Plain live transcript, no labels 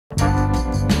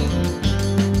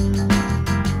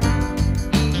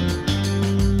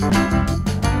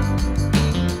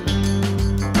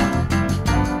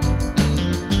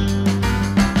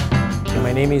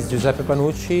My name is Giuseppe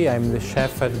Panucci. I'm the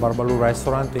chef at Barbaloo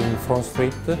restaurant in Front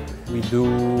Street. We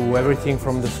do everything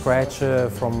from the scratch,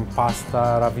 from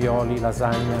pasta, ravioli,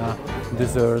 lasagna,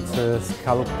 desserts,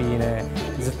 scaloppine.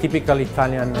 It's a typical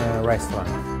Italian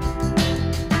restaurant.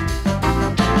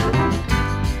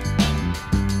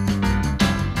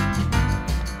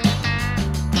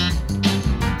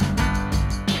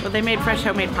 They made fresh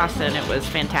homemade pasta and it was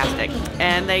fantastic.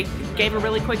 And they gave a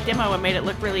really quick demo and made it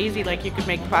look really easy, like you could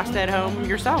make pasta at home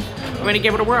yourself. I'm going to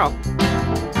give it a whirl.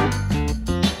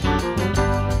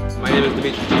 My name is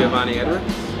Dimitri Giovanni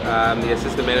Edwards. I'm the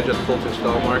assistant manager at the Fulton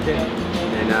Stall Market,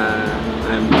 and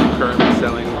I'm currently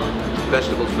selling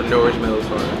vegetables for Norwich Meadows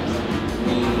Farm.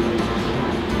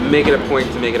 We make it a point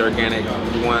to make it organic.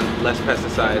 We want less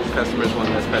pesticides. Customers want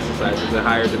less pesticides. There's a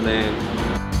higher demand.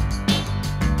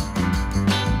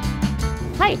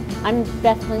 Hi, I'm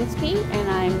Beth Linsky and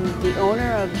I'm the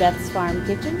owner of Beth's Farm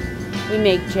Kitchen. We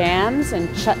make jams and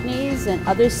chutneys and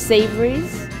other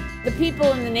savories. The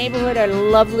people in the neighborhood are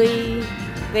lovely.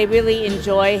 They really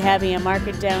enjoy having a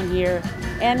market down here,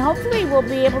 and hopefully we'll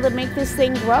be able to make this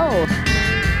thing grow.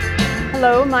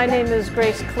 Hello, my name is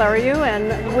Grace Cleriou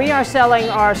and we are selling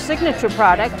our signature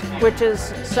product, which is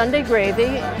Sunday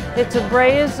gravy. It's a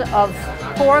braise of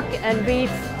pork and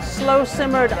beef, slow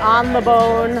simmered on the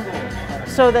bone,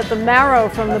 so that the marrow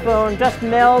from the bone just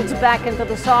melds back into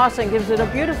the sauce and gives it a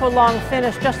beautiful long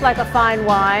finish, just like a fine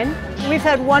wine. We've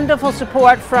had wonderful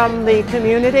support from the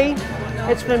community.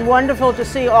 It's been wonderful to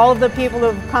see all of the people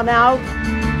who've come out.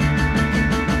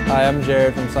 Hi, I'm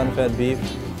Jared from Sunfed Beef.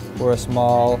 We're a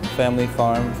small family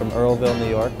farm from Earlville, New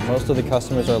York. Most of the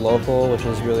customers are local, which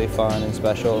is really fun and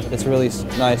special. It's really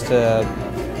nice to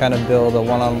kind of build a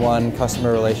one-on-one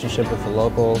customer relationship with the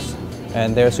locals.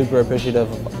 And they're super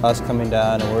appreciative of us coming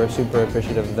down, and we're super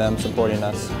appreciative of them supporting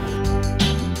us.